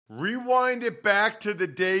Rewind it back to the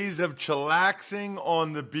days of chillaxing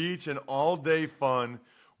on the beach and all-day fun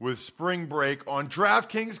with Spring Break on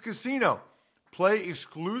DraftKings Casino. Play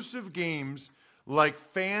exclusive games like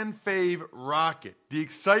Fan Fave Rocket. The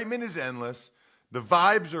excitement is endless, the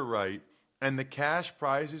vibes are right, and the cash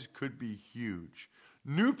prizes could be huge.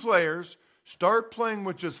 New players start playing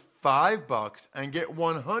with just $5 and get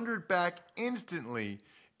 $100 back instantly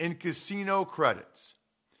in casino credits.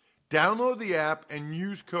 Download the app and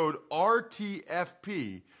use code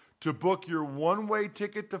RTFP to book your one-way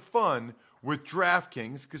ticket to fun with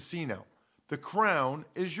DraftKings Casino. The crown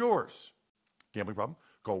is yours. Gambling problem?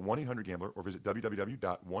 Call 1-800-GAMBLER or visit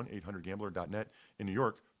www.1800gambler.net. In New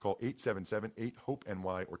York, call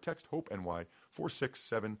 877-8-HOPE-NY or text HOPE-NY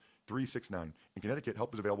 467-369. In Connecticut,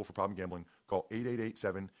 help is available for problem gambling. Call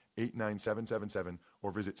 888-7-897-7777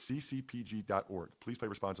 or visit ccpg.org. Please play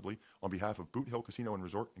responsibly. On behalf of Boot Hill Casino and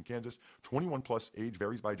Resort in Kansas, 21 plus, age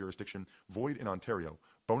varies by jurisdiction, void in Ontario.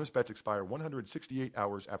 Bonus bets expire 168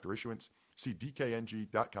 hours after issuance. See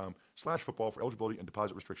dkng.com/football for eligibility and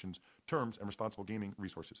deposit restrictions, terms, and responsible gaming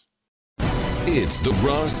resources. It's the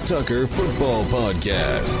Ross Tucker Football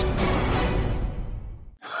Podcast.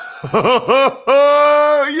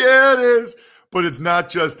 Oh, yeah, it is. But it's not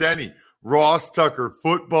just any Ross Tucker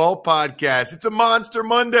Football Podcast. It's a Monster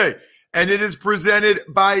Monday, and it is presented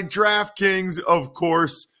by DraftKings, of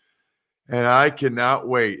course. And I cannot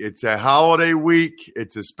wait. It's a holiday week.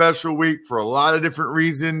 It's a special week for a lot of different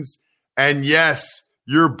reasons. And yes,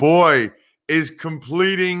 your boy is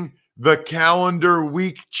completing the calendar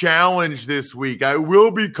week challenge this week. I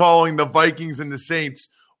will be calling the Vikings and the Saints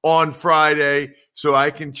on Friday so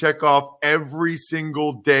I can check off every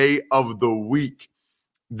single day of the week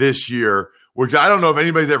this year, which I don't know if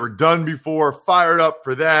anybody's ever done before. Fired up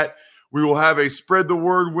for that. We will have a Spread the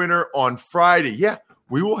Word winner on Friday. Yeah,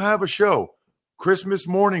 we will have a show Christmas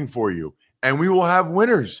morning for you, and we will have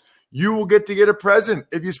winners. You will get a present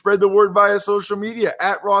if you spread the word via social media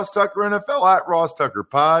at Ross Tucker NFL, at Ross Tucker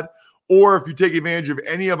Pod, or if you take advantage of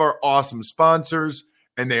any of our awesome sponsors,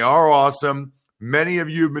 and they are awesome. Many of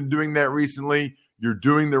you have been doing that recently. You're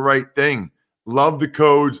doing the right thing. Love the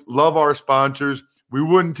codes, love our sponsors. We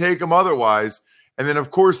wouldn't take them otherwise. And then, of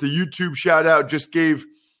course, the YouTube shout out just gave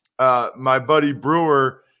my buddy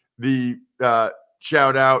Brewer the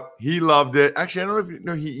shout out. He loved it. Actually, I don't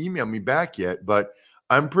know if he emailed me back yet, but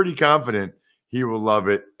I'm pretty confident he will love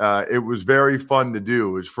it. It was very fun to do.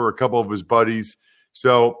 It was for a couple of his buddies.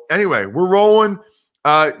 So anyway, we're rolling.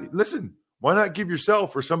 Listen, why not give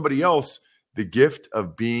yourself or somebody else the gift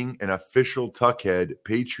of being an official Tuckhead?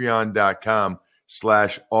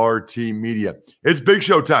 Patreon.com/RT Media. It's Big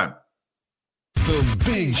Show time. The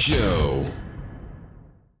Big Show.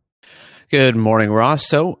 Good morning, Ross.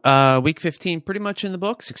 So week 15 pretty much in the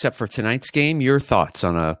books, except for tonight's game. Your thoughts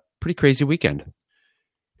on a pretty crazy weekend?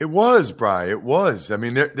 It was, Bri. It was. I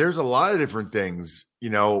mean, there's a lot of different things. You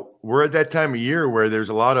know, we're at that time of year where there's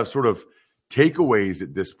a lot of sort of takeaways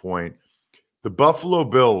at this point. The Buffalo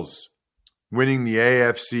Bills winning the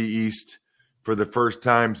AFC East for the first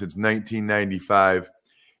time since 1995.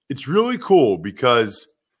 It's really cool because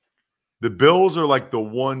the Bills are like the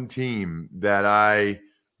one team that I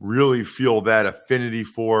really feel that affinity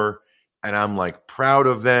for, and I'm like proud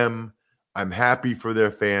of them. I'm happy for their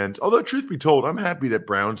fans. Although, truth be told, I'm happy that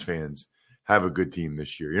Browns fans have a good team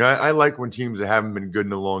this year. You know, I like when teams that haven't been good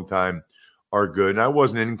in a long time are good. And I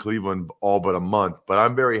wasn't in Cleveland all but a month, but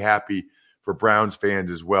I'm very happy for Browns fans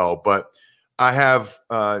as well. But I have,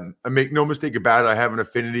 I make no mistake about it, I have an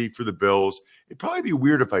affinity for the Bills. It'd probably be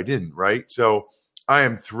weird if I didn't, right? So I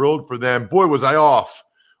am thrilled for them. Boy, was I off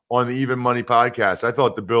on the Even Money podcast. I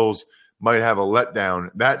thought the Bills might have a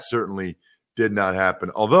letdown. That certainly did not happen.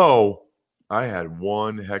 Although I had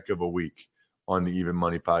one heck of a week on the Even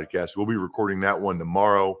Money podcast. We'll be recording that one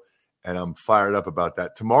tomorrow, and I'm fired up about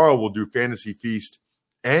that. Tomorrow we'll do Fantasy Feast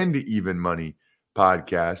and the Even Money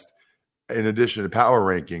podcast in addition to Power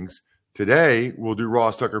Rankings. Today we'll do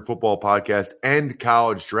Ross Tucker Football Podcast and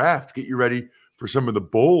College Draft. Get you ready for some of the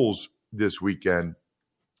bowls this weekend.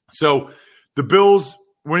 So the Bills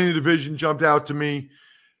winning the division jumped out to me.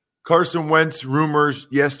 Carson Wentz rumors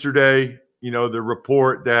yesterday, you know, the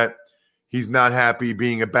report that he's not happy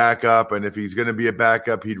being a backup, and if he's going to be a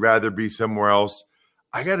backup, he'd rather be somewhere else.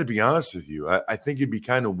 I got to be honest with you. I think it'd be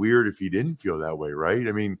kind of weird if he didn't feel that way, right?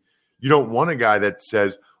 I mean, you don't want a guy that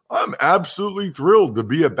says, I'm absolutely thrilled to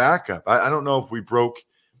be a backup. I don't know if we broke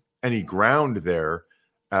any ground there.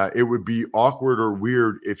 It would be awkward or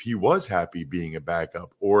weird if he was happy being a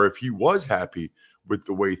backup or if he was happy with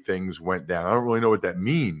the way things went down. I don't really know what that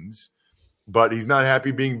means, but he's not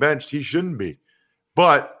happy being benched. He shouldn't be.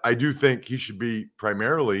 But I do think he should be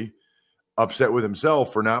primarily upset with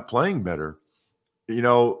himself for not playing better. You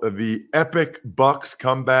know, the epic Bucks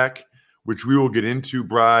comeback, which we will get into,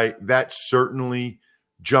 Bri, that certainly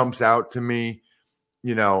jumps out to me.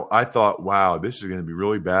 You know, I thought, wow, this is going to be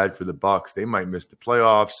really bad for the Bucks. They might miss the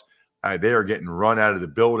playoffs. They are getting run out of the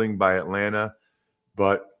building by Atlanta.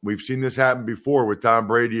 But we've seen this happen before with Tom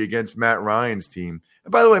Brady against Matt Ryan's team.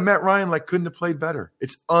 And by the way, Matt Ryan couldn't have played better.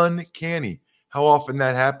 It's uncanny how often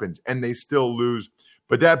that happens, and they still lose.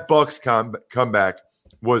 But that Bucks comeback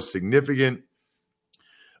was significant.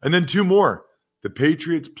 And then two more. The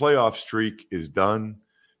Patriots' playoff streak is done.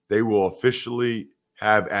 They will officially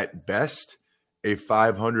have, at best, a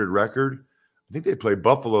 500 record. I think they play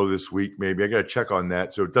Buffalo this week, maybe. I got to check on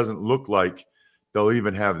that. So it doesn't look like they'll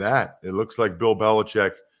even have that. It looks like Bill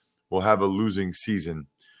Belichick will have a losing season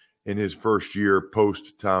in his first year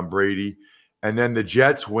post Tom Brady. And then the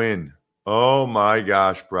Jets win. Oh, my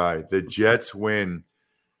gosh, Bri. The Jets win.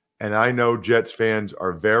 And I know Jets fans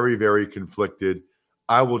are very, very conflicted.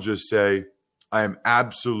 I will just say I am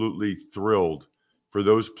absolutely thrilled for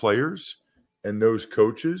those players and those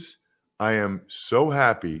coaches. I am so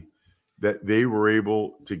happy that they were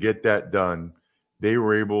able to get that done. They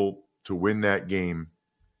were able to win that game.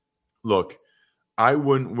 Look, I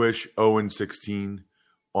wouldn't wish 0-16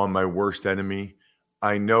 on my worst enemy.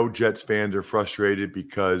 I know Jets fans are frustrated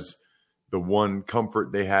because the one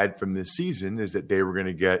comfort they had from this season is that they were going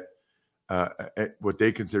to get what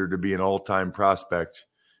they consider to be an all-time prospect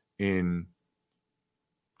in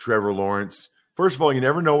Trevor Lawrence. First of all, you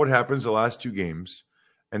never know what happens the last two games.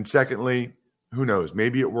 And secondly, who knows?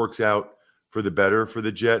 Maybe it works out for the better for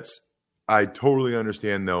the Jets. I totally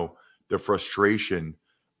understand, though, the frustration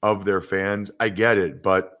of their fans. I get it,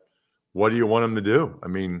 but what do you want them to do? I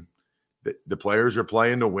mean, the players are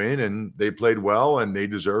playing to win, and they played well, and they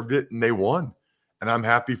deserved it, and they won. And I'm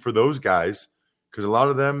happy for those guys because a lot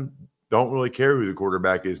of them don't really care who the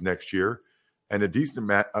quarterback is next year, and a decent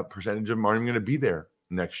percentage of them aren't even going to be there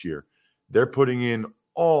next year. They're putting in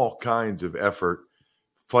all kinds of effort,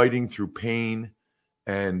 fighting through pain,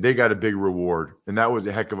 and they got a big reward. And that was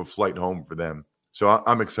a heck of a flight home for them. So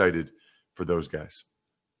I'm excited for those guys.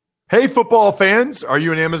 Hey, football fans, are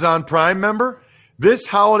you an Amazon Prime member? This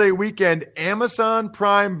holiday weekend, Amazon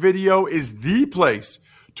Prime Video is the place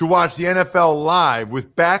to watch the NFL live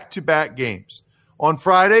with back-to-back games. On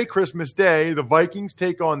Friday, Christmas Day, the Vikings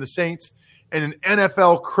take on the Saints in an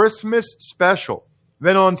NFL Christmas special.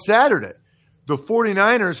 Then on Saturday, the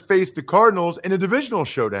 49ers face the Cardinals in a divisional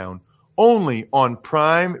showdown only on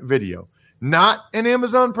Prime Video. Not an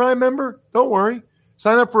Amazon Prime member? Don't worry.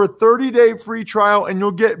 Sign up for a 30-day free trial and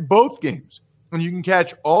you'll get both games. And you can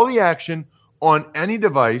catch all the action on any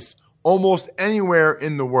device almost anywhere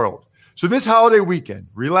in the world. So this holiday weekend,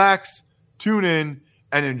 relax, tune in,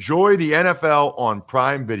 and enjoy the NFL on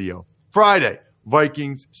Prime Video. Friday,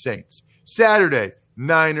 Vikings, Saints. Saturday,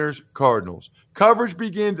 Niners, Cardinals. Coverage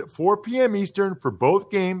begins at 4 p.m. Eastern for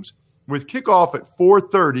both games with kickoff at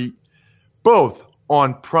 4:30, both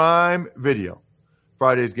on Prime Video.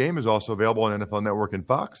 Friday's game is also available on NFL Network and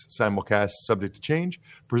Fox, simulcast subject to change,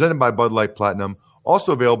 presented by Bud Light Platinum,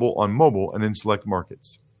 also available on mobile and in select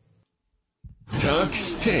markets.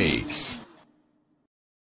 Tuck's Takes.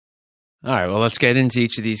 All right, well, let's get into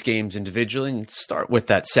each of these games individually and start with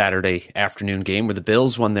that Saturday afternoon game where the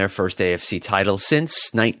Bills won their first AFC title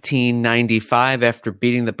since 1995 after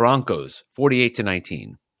beating the Broncos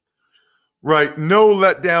 48-19. Right, no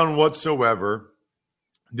letdown whatsoever.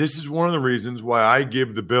 This is one of the reasons why I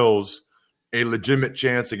give the Bills a legitimate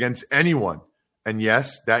chance against anyone. And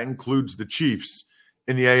yes, that includes the Chiefs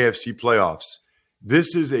in the AFC playoffs.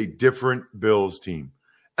 This is a different Bills team.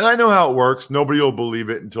 And I know how it works. Nobody will believe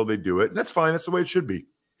it until they do it. And that's fine. That's the way it should be.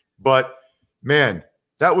 But, man,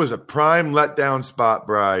 that was a prime letdown spot,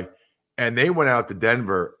 Bri. And they went out to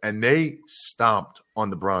Denver, and they stomped on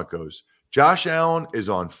the Broncos. Josh Allen is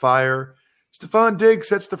on fire. Stephon Diggs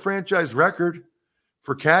sets the franchise record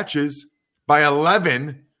for catches by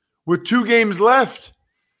 11 with 2 games left.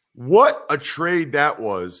 What a trade that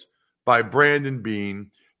was by Brandon Beane.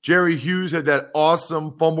 Jerry Hughes had that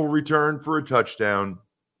awesome fumble return for a touchdown.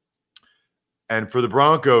 And for the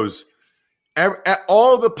Broncos,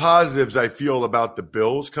 all the positives I feel about the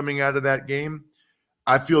Bills coming out of that game,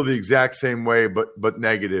 I feel the exact same way, but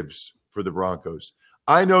negatives for the Broncos.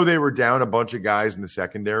 I know they were down a bunch of guys in the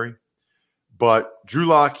secondary, but Drew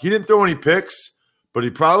Lock, he didn't throw any picks, but he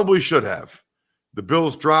probably should have. The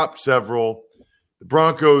Bills dropped several. The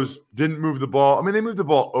Broncos didn't move the ball. I mean, they moved the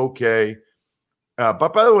ball okay.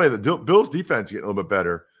 But by the way, the Bills' defense is getting a little bit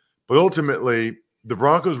better. But ultimately, the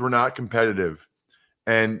Broncos were not competitive.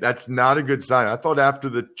 And that's not a good sign. I thought after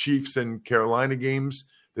the Chiefs and Carolina games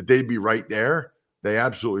that they'd be right there. They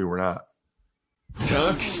absolutely were not.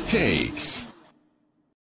 Tuck's Takes.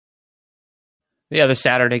 The other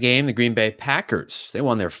Saturday game, the Green Bay Packers, they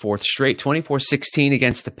won their fourth straight, 24-16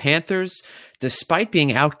 against the Panthers, despite being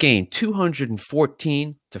outgained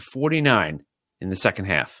 214-49 in the second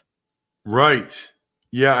half. Right.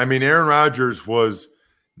 Yeah, I mean, Aaron Rodgers was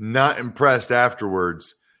not impressed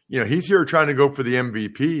afterwards. He's here trying to go for the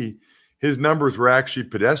MVP. His numbers were actually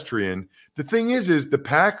pedestrian. The thing is the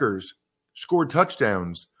Packers scored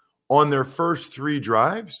touchdowns on their first 3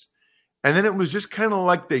 drives, and then it was just kind of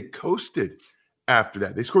like they coasted after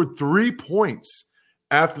that. They scored 3 points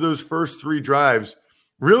after those first 3 drives.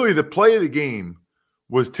 Really, the play of the game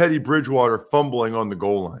was Teddy Bridgewater fumbling on the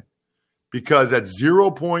goal line, because that's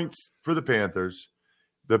 0 points for the Panthers.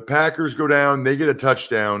 The Packers go down, they get a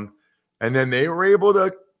touchdown, and then they were able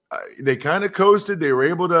to they kind of coasted. They were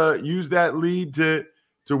able to use that lead to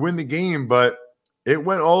win the game, but it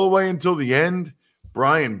went all the way until the end.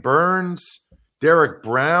 Brian Burns, Derek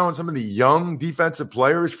Brown, some of the young defensive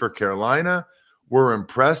players for Carolina were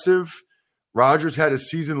impressive. Rodgers had a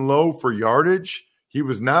season low for yardage. He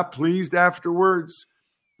was not pleased afterwards.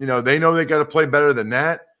 They know they got to play better than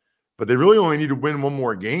that, but they really only need to win one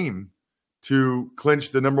more game to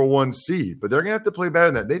clinch the number 1 seed. But they're going to have to play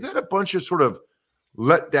better than that. They've had a bunch of sort of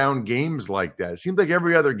let down games like that. It seems like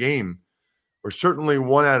every other game, or certainly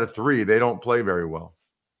 1 out of 3, they don't play very well.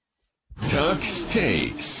 Tuck's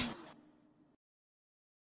Takes.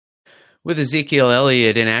 With Ezekiel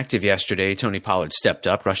Elliott inactive yesterday, Tony Pollard stepped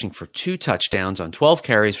up, rushing for 2 touchdowns on 12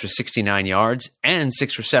 carries for 69 yards and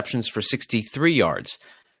 6 receptions for 63 yards.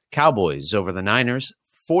 Cowboys over the Niners,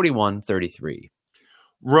 41-33.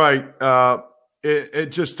 Right.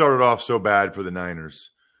 It just started off so bad for the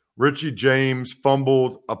Niners. Richie James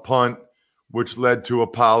fumbled a punt, which led to a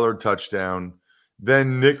Pollard touchdown.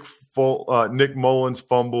 Then Nick Mullins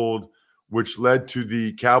fumbled, which led to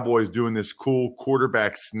the Cowboys doing this cool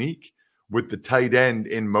quarterback sneak with the tight end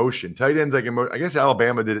in motion. Tight ends like in motion. I guess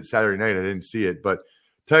Alabama did it Saturday night. I didn't see it, but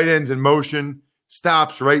tight ends in motion,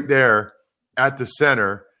 stops right there at the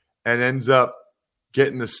center and ends up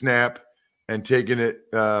getting the snap and taking it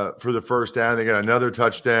for the first down. They got another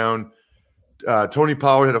touchdown. Tony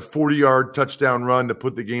Pollard had a 40-yard touchdown run to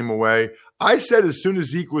put the game away. I said as soon as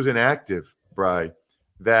Zeke was inactive, Bri,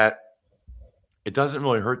 that it doesn't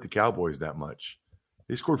really hurt the Cowboys that much.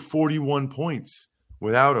 They scored 41 points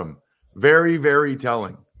without him. Very, very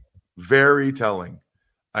telling. Very telling,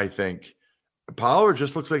 I think. Pollard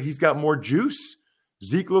just looks like he's got more juice.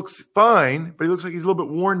 Zeke looks fine, but he looks like he's a little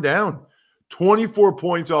bit worn down. 24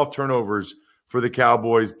 points off turnovers for the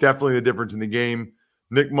Cowboys. Definitely the difference in the game.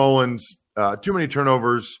 Nick Mullins, too many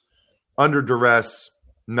turnovers, under duress,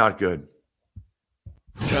 not good.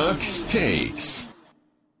 Tuck's Takes.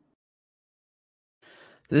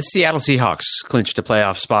 The Seattle Seahawks clinched a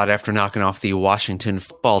playoff spot after knocking off the Washington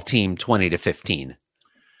football team 20-15.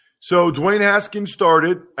 So Dwayne Haskins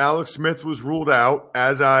started. Alex Smith was ruled out,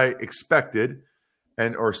 as I expected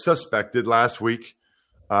or suspected last week.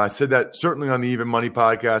 I said that certainly on the Even Money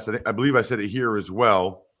podcast. I believe I said it here as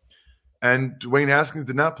well. And Dwayne Haskins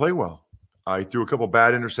did not play well. He threw a couple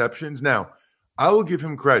bad interceptions. Now, I will give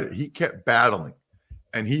him credit. He kept battling,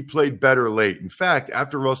 and he played better late. In fact,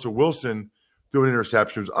 after Russell Wilson threw an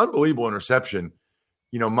interception, it was an unbelievable interception.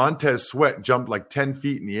 Montez Sweat jumped like 10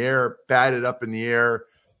 feet in the air, batted up in the air.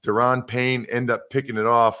 Deron Payne ended up picking it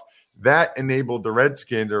off. That enabled the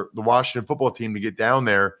Redskins, or the Washington football team, to get down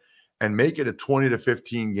there and make it a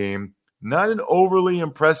 20-15 game. Not an overly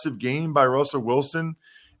impressive game by Russell Wilson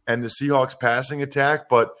and the Seahawks passing attack,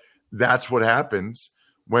 but that's what happens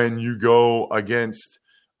when you go against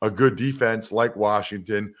a good defense like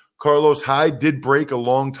Washington. Carlos Hyde did break a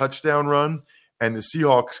long touchdown run, and the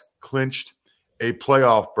Seahawks clinched a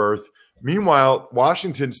playoff berth. Meanwhile,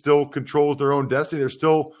 Washington still controls their own destiny. They're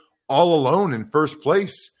still all alone in first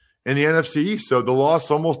place in the NFC East, so the loss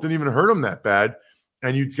almost didn't even hurt them that bad.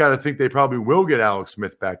 And you got to think they probably will get Alex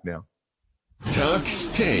Smith back now. Tuck's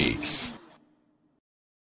Takes.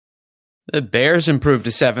 The Bears improved to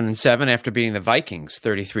 7-7 after beating the Vikings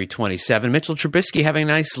 33-27. Mitchell Trubisky having a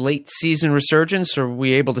nice late season resurgence. Are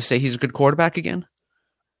we able to say he's a good quarterback again?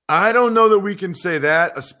 I don't know that we can say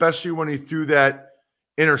that, especially when he threw that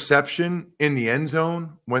interception in the end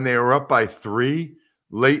zone when they were up by 3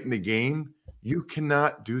 late in the game. You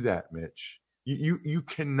cannot do that, Mitch. You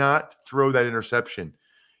cannot throw that interception.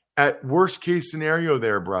 At worst case scenario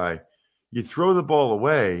there, Bri, you throw the ball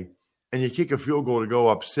away and you kick a field goal to go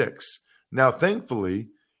up 6. Now, thankfully,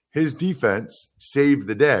 his defense saved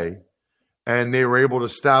the day, and they were able to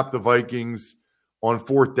stop the Vikings on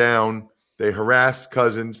fourth down. They harassed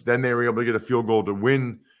Cousins. Then they were able to get a field goal to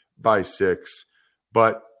win by 6.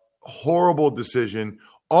 But horrible decision.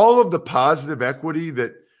 All of the positive equity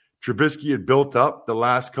that Trubisky had built up the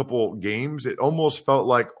last couple games, it almost felt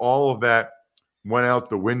like all of that went out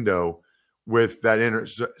the window with that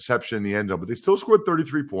interception in the end zone. But they still scored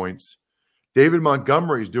 33 points. David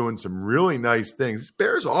Montgomery's doing some really nice things. This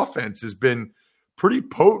Bears offense has been pretty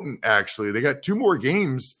potent, actually. They got 2 more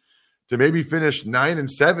games to maybe finish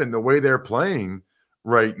 9-7 the way they're playing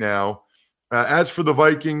right now. As for the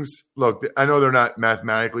Vikings, look, I know they're not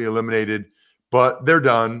mathematically eliminated, but they're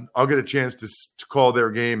done. I'll get a chance to call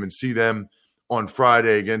their game and see them on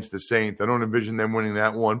Friday against the Saints. I don't envision them winning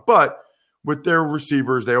that one, but with their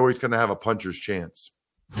receivers, they always kind of have a puncher's chance.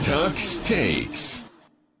 Tux Takes.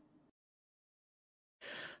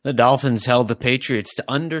 The Dolphins held the Patriots to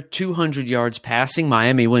under 200 yards passing.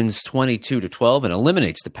 Miami wins 22-12 and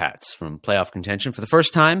eliminates the Pats from playoff contention for the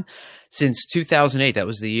first time since 2008. That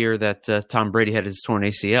was the year that Tom Brady had his torn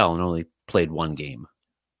ACL and only played 1 game.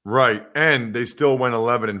 Right, and they still went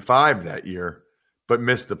 11-5 that year, but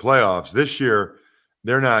missed the playoffs. This year,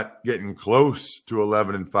 they're not getting close to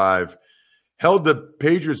 11-5. Held the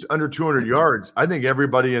Patriots under 200 yards. I think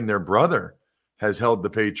everybody and their brother has held the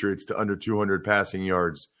Patriots to under 200 passing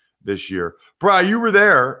yards this year. Bri, you were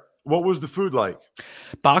there. What was the food like?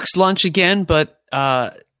 Boxed lunch again, but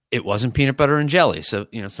it wasn't peanut butter and jelly. So,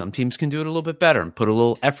 some teams can do it a little bit better and put a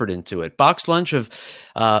little effort into it. Boxed lunch of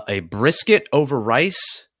a brisket over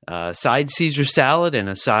rice, side Caesar salad, and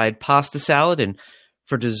a side pasta salad. And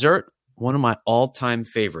for dessert, one of my all-time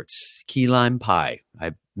favorites, key lime pie.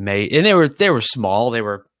 And they were small. They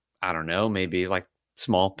were, I don't know, maybe like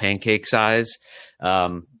small pancake size.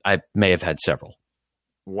 I may have had several.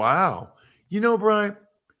 Wow. Brian,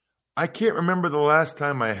 I can't remember the last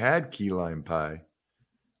time I had key lime pie.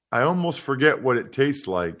 I almost forget what it tastes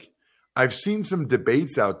like. I've seen some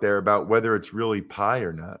debates out there about whether it's really pie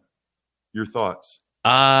or not. Your thoughts?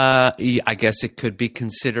 I guess it could be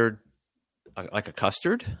considered like a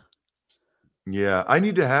custard. Yeah, I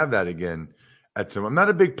need to have that again. I'm not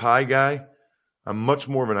a big pie guy. I'm much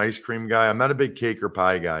more of an ice cream guy. I'm not a big cake or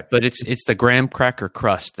pie guy. But it's the graham cracker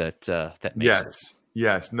crust that makes it.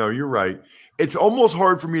 Yes. No, you're right. It's almost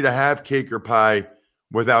hard for me to have cake or pie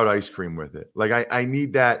without ice cream with it. Like I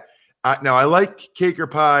need that. Now I like cake or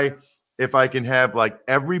pie if I can have like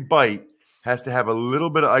every bite has to have a little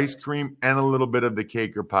bit of ice cream and a little bit of the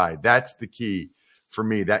cake or pie. That's the key for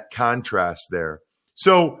me, that contrast there.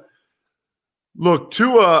 So look,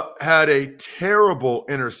 Tua had a terrible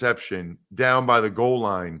interception down by the goal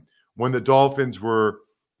line when the Dolphins were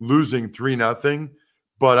losing 3-0.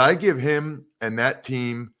 But I give him and that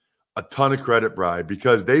team a ton of credit, Bri,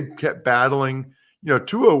 because they kept battling.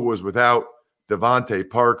 Tua was without Devontae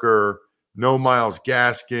Parker, no Myles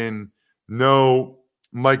Gaskin, no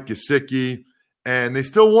Mike Gesicki, and they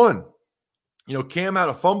still won. Cam had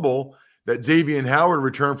a fumble that Xavier Howard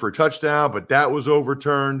returned for a touchdown, but that was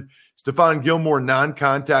overturned. Stephon Gilmore,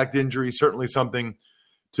 non-contact injury, certainly something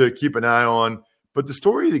to keep an eye on. But the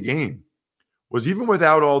story of the game was even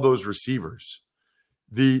without all those receivers,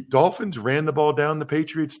 the Dolphins ran the ball down the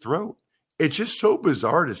Patriots' throat. It's just so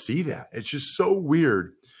bizarre to see that. It's just so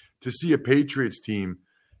weird to see a Patriots team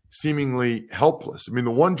seemingly helpless. I mean,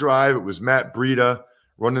 the one drive, it was Matt Breida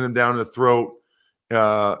running them down the throat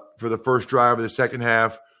for the first drive of the second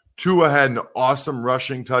half. Tua had an awesome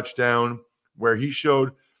rushing touchdown where he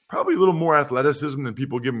showed probably a little more athleticism than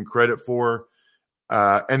people give him credit for.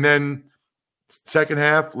 And then second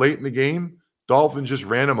half, late in the game, Dolphins just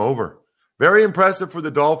ran him over. Very impressive for the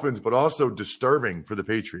Dolphins, but also disturbing for the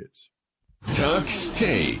Patriots. Tux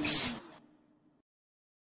Takes.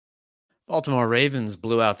 Baltimore Ravens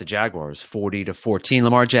blew out the Jaguars 40-14.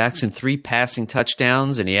 Lamar Jackson, 3 passing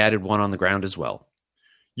touchdowns, and he added 1 on the ground as well.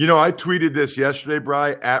 I tweeted this yesterday,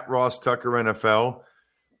 Bri, at Ross Tucker NFL.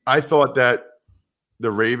 I thought that the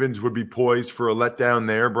Ravens would be poised for a letdown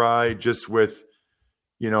there, Bri, just with,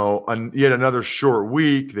 yet another short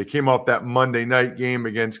week. They came off that Monday night game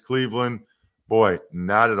against Cleveland. Boy,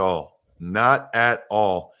 not at all. Not at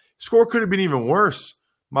all. Score could have been even worse.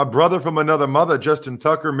 My brother from another mother, Justin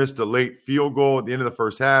Tucker, missed a late field goal at the end of the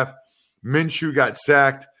first half. Minshew got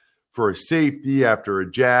sacked for a safety after a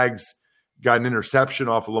Jags got an interception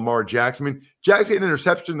off of Lamar Jackson. I mean, Jags had an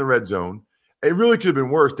interception in the red zone. It really could have been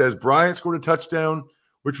worse. Des Bryant scored a touchdown,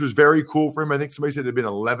 which was very cool for him. I think somebody said it had been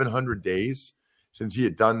 1,100 days since he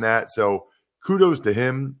had done that. So kudos to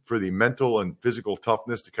him for the mental and physical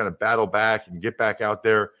toughness to kind of battle back and get back out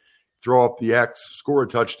there, throw up the X, score a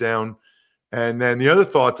touchdown. And then the other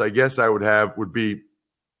thoughts I guess I would have would be,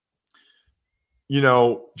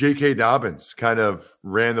 J.K. Dobbins kind of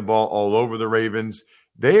ran the ball all over the Ravens.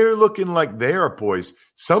 They're looking like they are poised.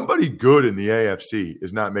 Somebody good in the AFC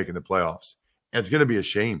is not making the playoffs. And it's going to be a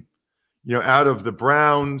shame. Out of the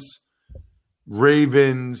Browns,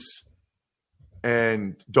 Ravens,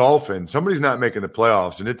 and Dolphins, somebody's not making the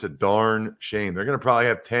playoffs, and it's a darn shame. They're going to probably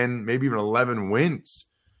have 10, maybe even 11 wins.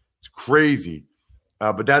 It's crazy.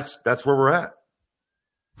 But that's where we're at.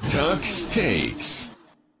 Tuck's Takes.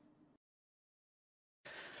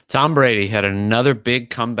 Tom Brady had another big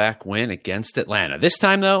comeback win against Atlanta. This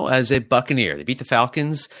time, though, as a Buccaneer. They beat the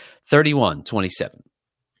Falcons 31-27.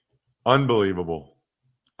 Unbelievable.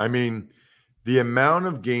 I mean, the amount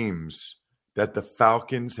of games that the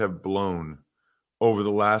Falcons have blown over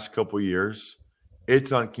the last couple of years,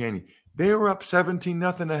 it's uncanny. They were up 17-0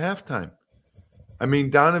 at halftime. I mean,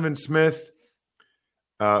 Donovan Smith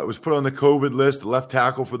was put on the COVID list, the left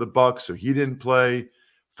tackle for the Bucs, so he didn't play.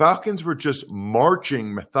 Falcons were just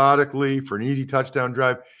marching methodically for an easy touchdown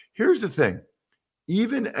drive. Here's the thing.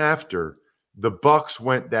 Even after the Bucs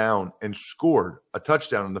went down and scored a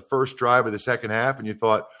touchdown in the first drive of the second half, and you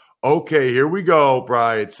thought, okay, here we go,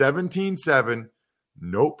 Bri, it's 17-7.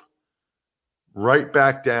 Nope. Right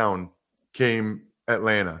back down came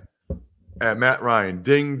Atlanta. At Matt Ryan,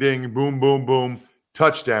 ding, ding, boom, boom, boom,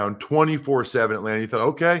 touchdown, 24-7 Atlanta. You thought,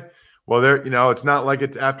 okay, well, it's not like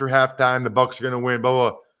it's after halftime, the Bucs are going to win, blah, blah,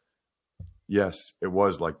 blah. Yes, it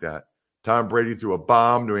was like that. Tom Brady threw a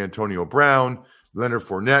bomb to Antonio Brown. Leonard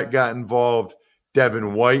Fournette got involved.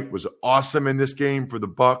 Devin White was awesome in this game for the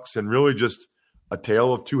Bucs, and really just a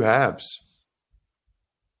tale of two halves.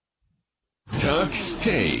 Tuck's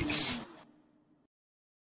Takes.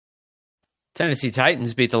 Tennessee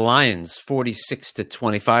Titans beat the Lions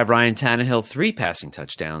 46-25. Ryan Tannehill, 3 passing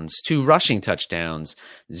touchdowns, 2 rushing touchdowns,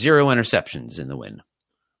 0 interceptions in the win.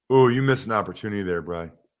 Oh, you missed an opportunity there, Bri.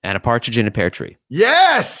 And a partridge in a pear tree.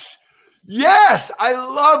 Yes! Yes! I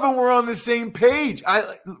love when we're on the same page.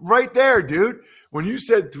 Right there, dude. When you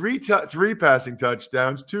said 3 passing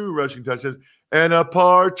touchdowns, 2 rushing touchdowns, and a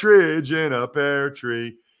partridge in a pear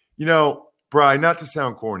tree. Bri, not to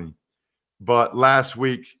sound corny, but last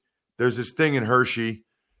week, there's this thing in Hershey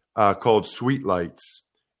called Sweet Lights,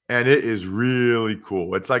 and it is really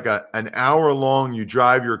cool. It's like an hour long you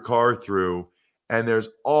drive your car through, and there's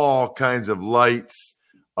all kinds of lights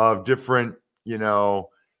of different,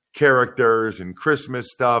 characters and Christmas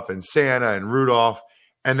stuff and Santa and Rudolph,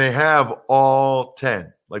 and they have all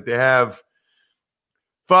 10. Like they have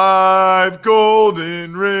 5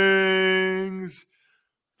 golden rings,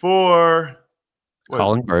 4...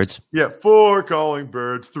 Calling birds. Yeah, 4 calling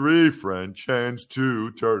birds, 3 French hens,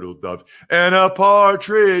 2 turtle doves, and a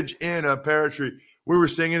partridge in a pear tree. We were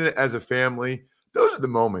singing it as a family. Those are the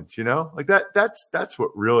moments, like that's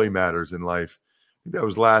what really matters in life. I think that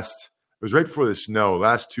was it was right before the snow,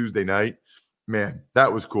 last Tuesday night. Man,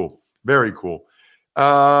 that was cool. Very cool.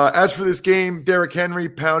 As for this game, Derrick Henry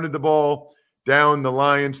pounded the ball down the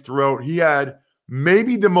Lions' throat. He had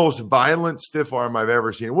maybe the most violent stiff arm I've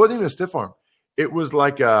ever seen. It wasn't even a stiff arm. It was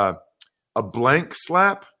like a blank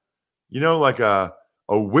slap, like a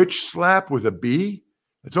witch slap with a B.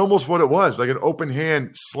 It's almost what it was, like an open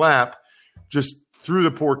hand slap, just threw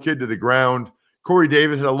the poor kid to the ground. Corey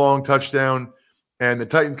Davis had a long touchdown, and the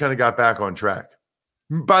Titans kind of got back on track.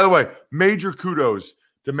 By the way, major kudos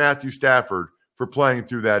to Matthew Stafford for playing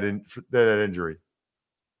through that injury.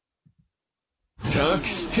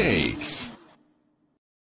 Tuck's Takes.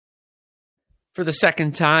 For the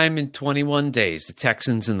second time in 21 days, the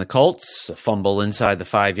Texans and the Colts, a fumble inside the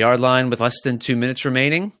 5-yard line with less than 2 minutes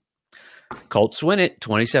remaining. Colts win it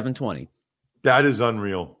 27-20. That is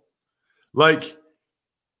unreal.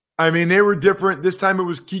 They were different. This time it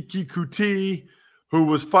was Kiki Kuti who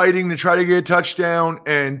was fighting to try to get a touchdown,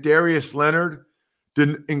 and Darius Leonard did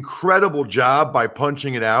an incredible job by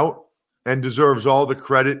punching it out and deserves all the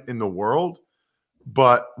credit in the world.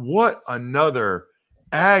 But what another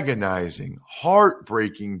agonizing,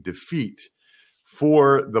 heartbreaking defeat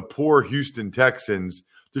for the poor Houston Texans.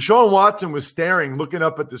 Deshaun Watson was staring, looking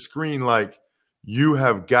up at the screen like, you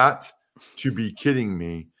have got to be kidding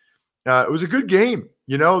me. It was a good game.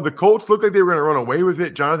 The Colts looked like they were going to run away with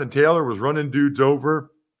it. Jonathan Taylor was running dudes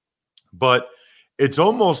over. But it's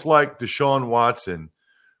almost like Deshaun Watson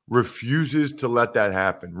refuses to let that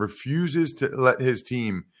happen, refuses to let his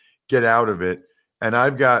team get out of it. And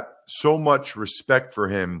I've got so much respect for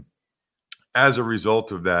him as a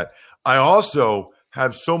result of that. I also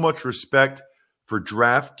have so much respect for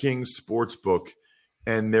DraftKings Sportsbook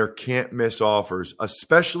and their can't miss offers,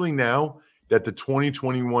 especially now that the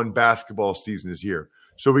 2021 basketball season is here.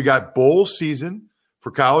 So we got bowl season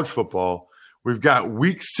for college football. We've got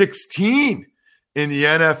week 16 in the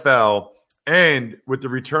NFL. And with the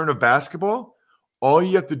return of basketball, all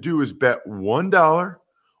you have to do is bet $1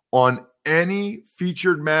 on any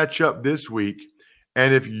featured matchup this week.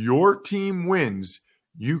 And if your team wins,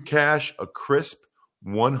 you cash a crisp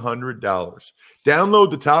 $100. Download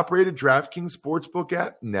the top-rated DraftKings Sportsbook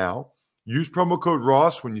app now. Use promo code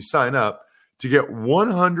Ross when you sign up to get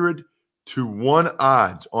 100-1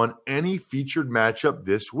 odds on any featured matchup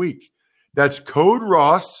this week. That's code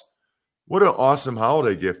Ross. What an awesome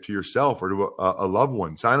holiday gift to yourself or to a loved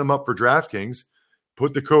one. Sign them up for DraftKings.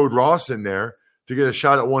 Put the code Ross in there to get a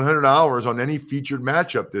shot at $100 on any featured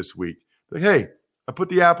matchup this week. Like, hey, I put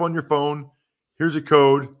the app on your phone. Here's a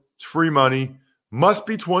code. It's free money. Must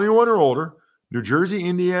be 21 or older. New Jersey,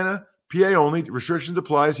 Indiana, PA only. Restrictions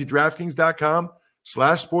apply. See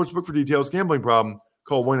DraftKings.com/sportsbook for details. Gambling problem?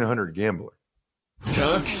 Call 1-800-GAMBLER.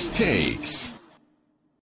 Tuck's Takes.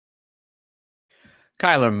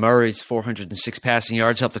 Kyler Murray's 406 passing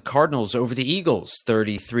yards helped the Cardinals over the Eagles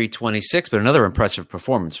 33-26, but another impressive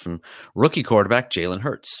performance from rookie quarterback Jalen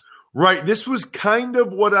Hurts. Right. This was kind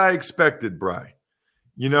of what I expected, Bri.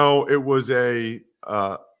 You know, it was a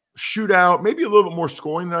shootout, maybe a little bit more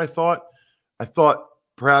scoring than I thought. I thought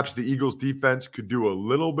perhaps the Eagles defense could do a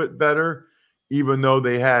little bit better, even though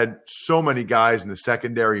they had so many guys in the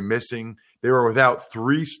secondary missing. They were without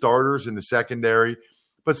 3 starters in the secondary.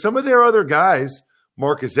 But some of their other guys,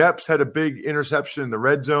 Marcus Epps had a big interception in the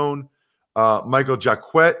red zone. Michael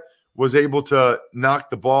Jacquet was able to knock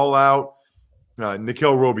the ball out.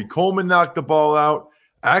 Nickel Roby-Coleman knocked the ball out.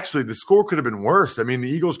 Actually, the score could have been worse. I mean, the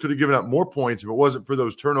Eagles could have given up more points if it wasn't for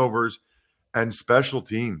those turnovers and special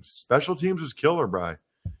teams. Special teams was killer, Bri.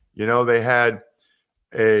 You know, they had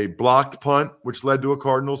a blocked punt, which led to a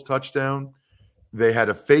Cardinals touchdown. They had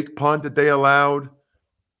a fake punt that they allowed.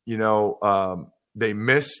 You know, they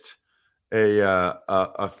missed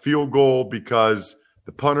a field goal because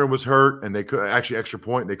the punter was hurt and they could actually extra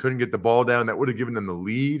point. They couldn't get the ball down. That would have given them the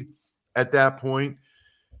lead at that point.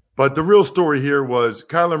 But the real story here was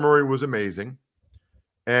Kyler Murray was amazing.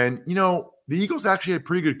 And, you know, the Eagles actually had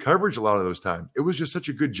pretty good coverage a lot of those times. It was just such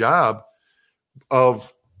a good job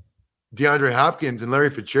of DeAndre Hopkins and Larry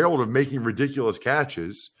Fitzgerald of making ridiculous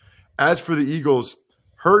catches. As for the Eagles,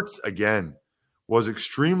 Hurts, again, was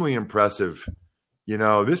extremely impressive. You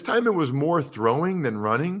know, this time it was more throwing than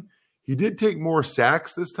running. He did take more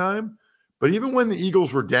sacks this time. But even when the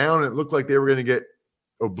Eagles were down and it looked like they were going to get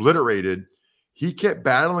obliterated, he kept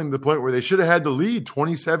battling to the point where they should have had the lead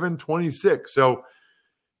 27-26. So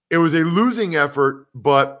it was a losing effort,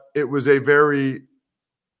 but it was a very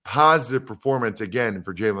positive performance again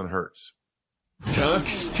for Jalen Hurts.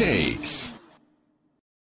 Tuck's Takes.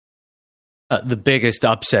 The biggest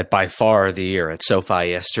upset by far of the year at SoFi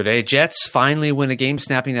yesterday. Jets finally win a game,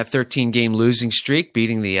 snapping that 13-game losing streak,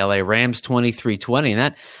 beating the LA Rams 23-20. And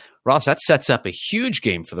that, Ross, that sets up a huge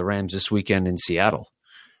game for the Rams this weekend in Seattle.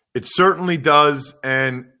 It certainly does.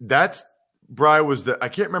 And that's, Bri, I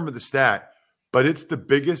can't remember the stat, but it's the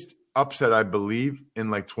biggest upset, I believe, in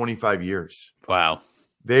like 25 years. Wow.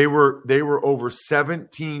 They were over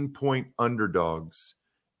 17-point underdogs,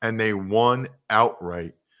 and they won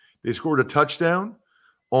outright. They scored a touchdown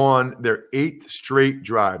on their 8th straight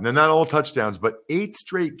drive. Now, not all touchdowns, but 8th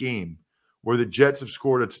straight game where the Jets have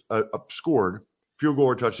scored a field goal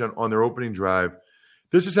or touchdown on their opening drive.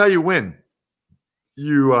 This is how you win.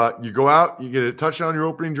 You go out, you get a touchdown on your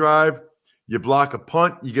opening drive, you block a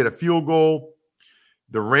punt, you get a field goal.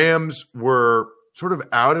 The Rams were sort of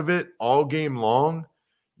out of it all game long.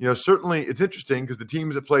 You know, certainly it's interesting because the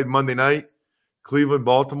teams that played Monday night, Cleveland,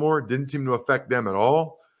 Baltimore, didn't seem to affect them at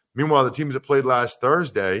all. Meanwhile, the teams that played last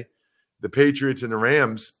Thursday, the Patriots and the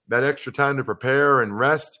Rams, that extra time to prepare and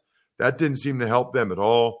rest, that didn't seem to help them at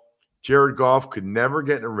all. Jared Goff could never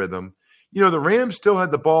get in a rhythm. You know, the Rams still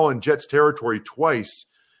had the ball in Jets territory twice,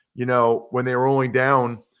 you know, when they were only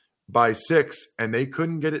down by 6, and they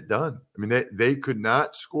couldn't get it done. I mean, they could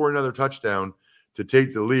not score another touchdown to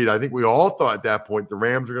take the lead. I think we all thought at that point the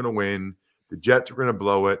Rams were going to win, the Jets were going to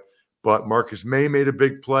blow it, but Marcus May made a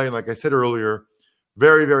big play. And like I said earlier,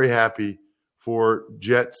 very, very happy for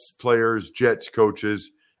Jets players, Jets coaches,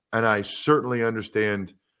 and I certainly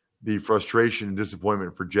understand the frustration and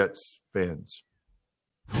disappointment for Jets fans.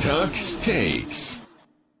 Tuck's Takes.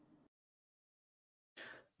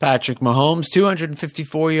 Patrick Mahomes,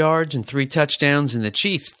 254 yards and 3 touchdowns in the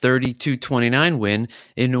Chiefs' 32-29 win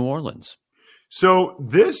in New Orleans. So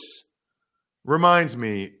this reminds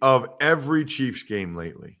me of every Chiefs game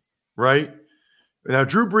lately, right? Now,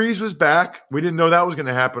 Drew Brees was back. We didn't know that was going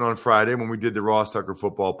to happen on Friday when we did the Ross Tucker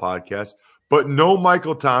Football Podcast. But no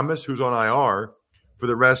Michael Thomas, who's on IR for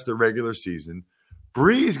the rest of the regular season.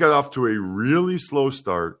 Breeze got off to a really slow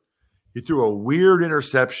start. He threw a weird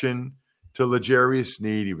interception to L'Jarius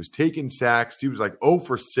Sneed. He was taking sacks. He was like 0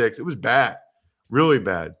 for 6. It was bad, really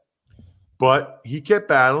bad. But he kept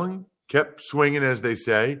battling, kept swinging, as they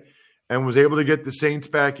say, and was able to get the Saints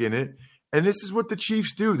back in it. And this is what the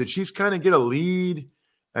Chiefs do. The Chiefs kind of get a lead,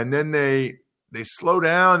 and then they slow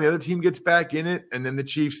down. The other team gets back in it, and then the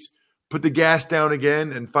Chiefs put the gas down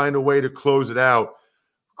again and find a way to close it out.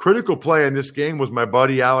 Critical play in this game was my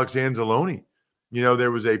buddy Alex Anzalone. You know,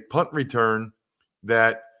 there was a punt return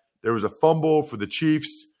that there was a fumble for the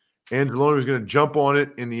Chiefs. Anzalone was going to jump on it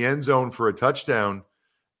in the end zone for a touchdown,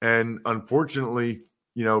 and unfortunately,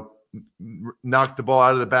 you know, knocked the ball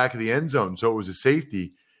out of the back of the end zone. So it was a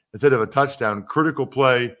safety instead of a touchdown. Critical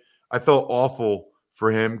play. I felt awful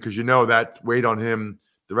for him because, you know, that weighed on him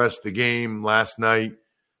the rest of the game last night.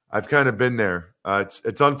 I've kind of been there. It's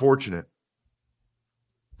unfortunate.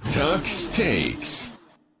 Tuck's Takes.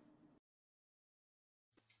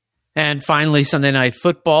 And finally, Sunday Night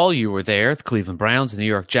Football. You were there. The Cleveland Browns and New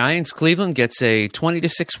York Giants. Cleveland gets a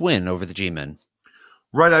 20-6 win over the G-Men.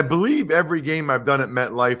 Right. I believe every game I've done at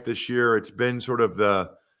MetLife this year, it's been sort of the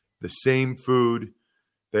same food.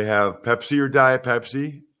 They have Pepsi or Diet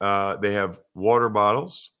Pepsi. They have water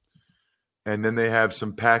bottles. And then they have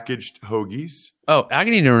some packaged hoagies. Oh, I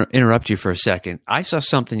need to interrupt you for a second. I saw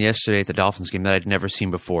something yesterday at the Dolphins game that I'd never seen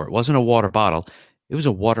before. It wasn't a water bottle. It was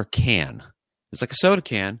a water can. It was like a soda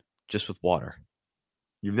can, just with water.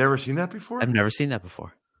 You've never seen that before? I've never seen that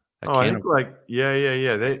before. I think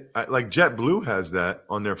yeah. They like JetBlue has that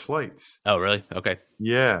on their flights. Oh, really? Okay.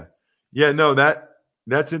 Yeah. No,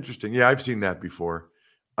 that's interesting. Yeah, I've seen that before.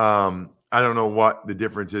 I don't know what the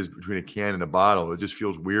difference is between a can and a bottle. It just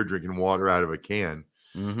feels weird drinking water out of a can.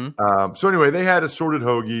 Mm-hmm. So anyway, they had assorted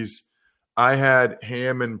hoagies. I had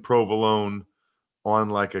ham and provolone on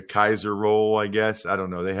like a Kaiser roll, I guess. I don't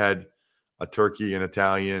know. They had a turkey, an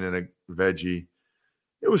Italian, and a veggie.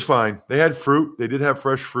 It was fine. They had fruit. They did have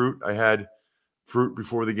fresh fruit. I had fruit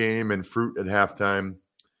before the game and fruit at halftime.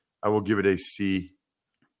 I will give it a C.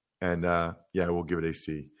 And I will give it a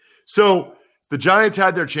C. So the Giants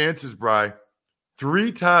had their chances, Bri,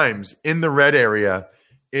 3 times in the red area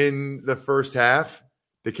in the first half.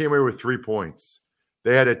 They came away with 3 points.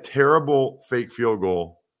 They had a terrible fake field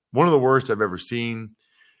goal, one of the worst I've ever seen.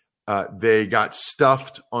 They got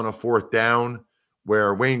stuffed on a 4th down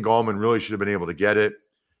where Wayne Gallman really should have been able to get it,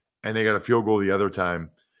 and they got a field goal the other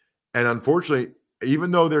time. And unfortunately,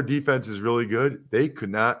 even though their defense is really good, they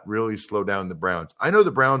could not really slow down the Browns. I know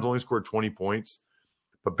the Browns only scored 20 points,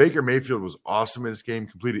 but Baker Mayfield was awesome in this game,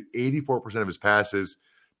 completed 84% of his passes.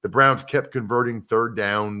 The Browns kept converting 3rd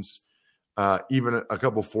downs, even a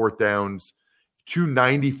couple 4th downs, 2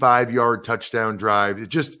 95-yard touchdown drives. It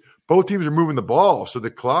just both teams are moving the ball, so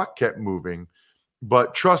the clock kept moving.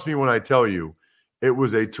 But trust me when I tell you, it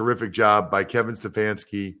was a terrific job by Kevin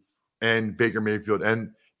Stefanski and Baker Mayfield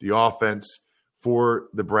and the offense for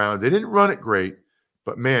the Browns. They didn't run it great,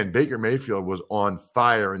 but, man, Baker Mayfield was on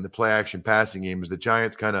fire in the play-action passing game as the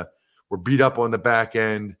Giants kind of were beat up on the back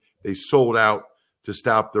end. They sold out to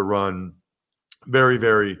stop the run. Very,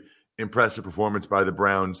 very impressive performance by the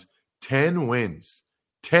Browns. 10 wins.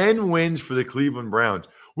 10 wins for the Cleveland Browns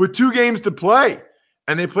with 2 games to play,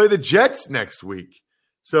 and they play the Jets next week.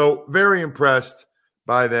 So very impressed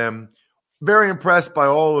by them. Very impressed by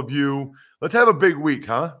all of you. Let's have a big week,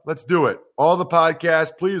 huh? Let's do it. All the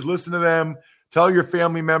podcasts, please listen to them. Tell your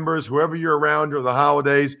family members, whoever you're around during the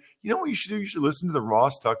holidays. You know what you should do? You should listen to the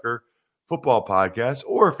Ross Tucker Football Podcast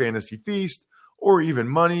or Fantasy Feast or even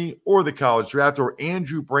Money or the College Draft or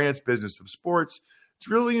Andrew Brandt's Business of Sports. It's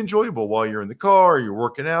really enjoyable while you're in the car, or you're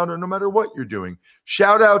working out, or no matter what you're doing.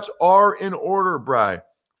 Shout-outs are in order, Bri,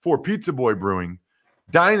 for Pizza Boy Brewing,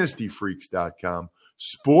 DynastyFreaks.com,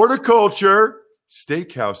 Sporticulture,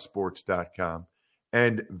 SteakhouseSports.com,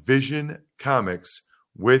 and Vision Comics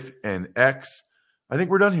with an X. I think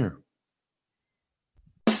we're done here.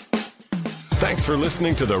 Thanks for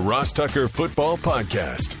listening to the Ross Tucker Football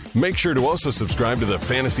Podcast. Make sure to also subscribe to the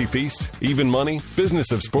Fantasy Feast, Even Money,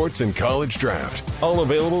 Business of Sports, and College Draft. All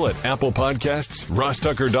available at Apple Podcasts,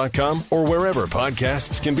 RossTucker.com, or wherever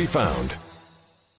podcasts can be found.